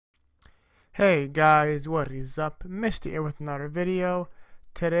Hey guys, what is up? Mr. here with another video.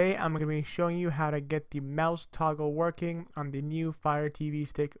 Today I'm going to be showing you how to get the mouse toggle working on the new Fire TV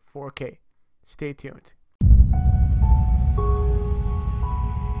Stick 4K. Stay tuned.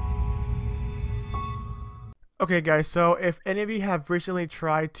 Okay guys, so if any of you have recently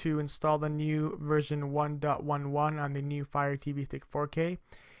tried to install the new version 1.11 on the new Fire TV Stick 4K,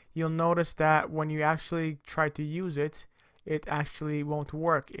 you'll notice that when you actually try to use it, it actually won't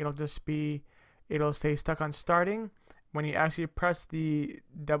work. It'll stay stuck on starting. When you actually press the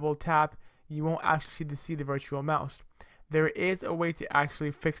double tap, you won't actually see the virtual mouse. There is a way to actually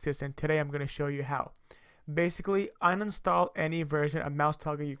fix this, and today I'm going to show you how. Basically, uninstall any version of mouse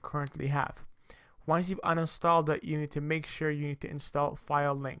toggle you currently have. Once you've uninstalled it, you need to make sure you need to install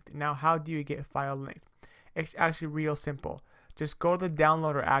FILELINKED. Now, how do you get FILELINKED? It's actually real simple. Just go to the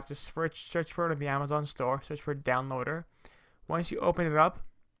downloader app, just search for it in the Amazon store, search for downloader. Once you open it up,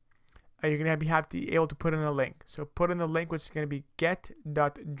 you're going to have to be able to put in a link. So put in the link, which is going to be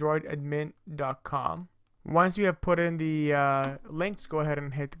get.droidadmin.com. Once you have put in the link, just go ahead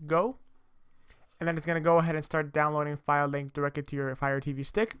and hit go. And then it's going to go ahead and start downloading FILELINKED directly to your Fire TV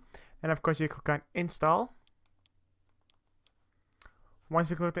stick. And of course, you click on install. Once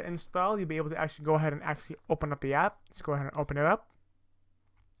you click to install, you'll be able to actually go ahead and actually open up the app. Let's go ahead and open it up.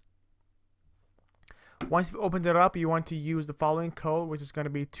 Once you've opened it up, you want to use the following code, which is going to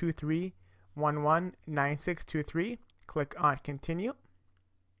be 23119623. Click on continue.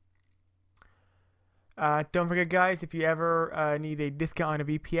 Don't forget, guys, if you ever need a discount on a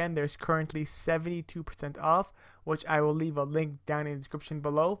VPN, there's currently 72% off, which I will leave a link down in the description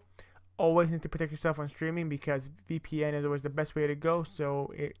below. Always need to protect yourself on streaming because VPN is always the best way to go,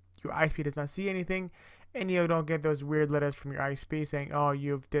 so your ISP does not see anything, and you don't get those weird letters from your ISP saying, oh,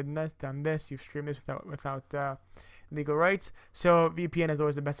 you've done this, you've streamed this without legal rights. So VPN is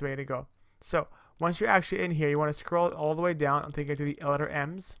always the best way to go. So once you're actually in here, you want to scroll all the way down until you get to the letter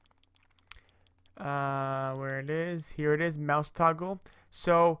M's. Where it is, here it is, mouse toggle.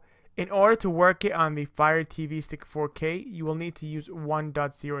 So in order to work it on the Fire TV Stick 4K, you will need to use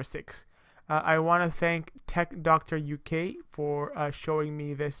 1.06. I want to thank Tech Doctor UK for showing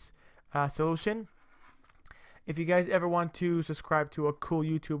me this solution. If you guys ever want to subscribe to a cool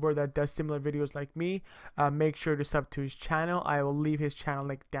YouTuber that does similar videos like me, make sure to sub to his channel. I will leave his channel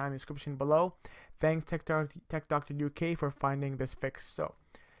link down in the description below. Thanks Tech Doctor UK for finding this fix. So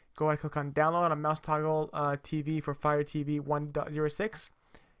go ahead and click on download on mouse toggle TV for Fire TV 1.06.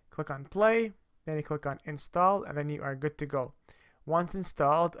 Click on play, then you click on install, and then you are good to go. Once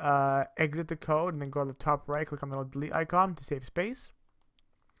installed, exit the code and then go to the top right, click on the little delete icon to save space.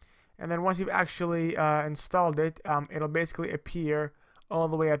 And then once you've actually installed it, it'll basically appear all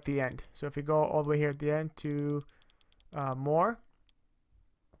the way at the end. So if you go all the way here at the end to more,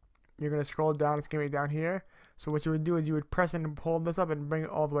 you're going to scroll down. It's going to be down here. So what you would do is you would press and hold this up and bring it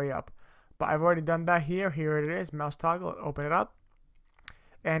all the way up. But I've already done that here. Here it is, mouse toggle, open it up.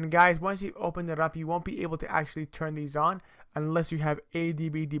 And guys, once you've opened it up, you won't be able to actually turn these on unless you have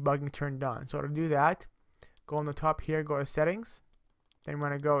ADB debugging turned on. So to do that, go on the top here, go to settings. Then we're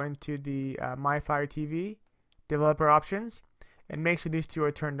going to go into the My Fire TV developer options and make sure these two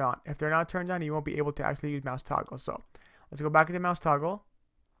are turned on. If they're not turned on, you won't be able to actually use mouse toggle. So let's go back into mouse toggle.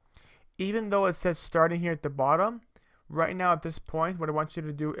 Even though it says starting here at the bottom, right now at this point, what I want you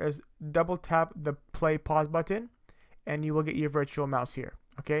to do is double tap the play pause button and you will get your virtual mouse here.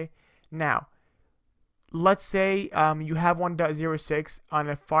 Okay, now let's say you have 1.06 on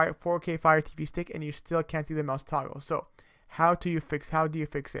a 4K Fire TV stick and you still can't see the mouse toggle. So how do you fix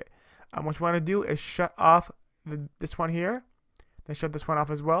it? What you want to do is shut off this one here, then shut this one off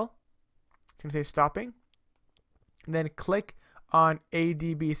as well. It's going to say stopping. And then click on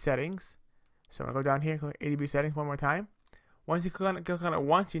ADB settings. So I'm going to go down here and click ADB settings one more time. Once you click on it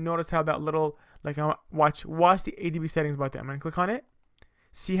once, you notice how that little, like, watch the ADB settings button. I'm going to click on it.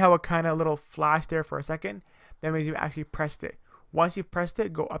 See how it kind of little flashed there for a second? That means you've actually pressed it. Once you've pressed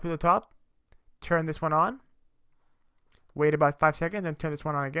it, go up to the top, turn this one on. Wait about 5 seconds, then turn this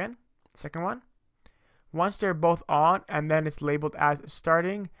one on again. Second one. Once they're both on and then it's labeled as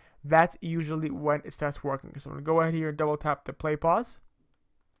starting, that's usually when it starts working. So I'm going to go ahead here and double tap the play pause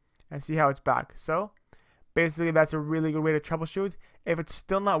and see how it's back. So basically that's a really good way to troubleshoot. If it's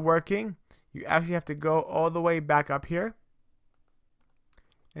still not working, you actually have to go all the way back up here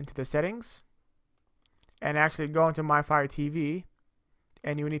into the settings and actually go into My Fire TV,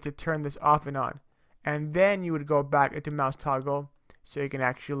 and you need to turn this off and on. And then you would go back into mouse toggle so you can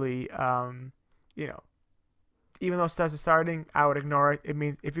actually, you know, even though it says it's starting, I would ignore it. It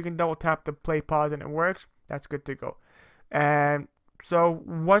means if you can double tap the play pause and it works, that's good to go. And So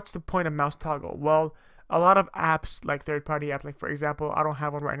what's the point of mouse toggle? Well, a lot of apps, like third-party apps, like for example, I don't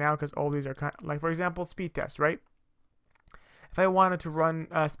have one right now because all these are like for example, speed test, right? If I wanted to run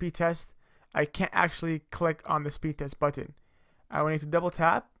a speed test, I can't actually click on the speed test button. I will need to double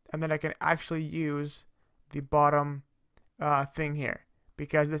tap, and then I can actually use the bottom thing here,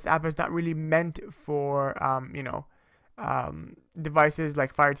 because this app is not really meant for devices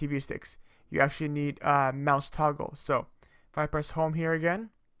like Fire TV sticks. You actually need mouse toggle. So if I press home here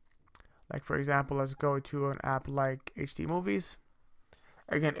again, like for example, let's go to an app like HD Movies.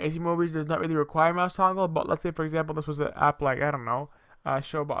 Again, HD Movies does not really require mouse toggle, but let's say for example this was an app like, I don't know,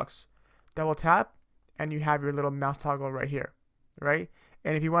 Showbox. Double tap and you have your little mouse toggle right here, right?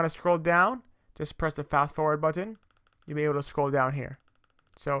 And if you want to scroll down, just press the fast forward button. You'll be able to scroll down here.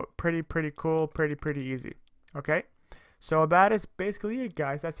 So pretty cool, pretty easy. Okay, so that is basically it,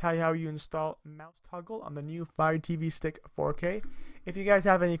 guys. That's how you install mouse toggle on the new Fire TV Stick 4K. If you guys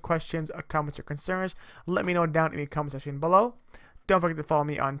have any questions, comments, or concerns, let me know down in the comment section below. Don't forget to follow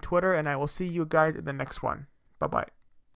me on Twitter, and I will see you guys in the next one. Bye bye.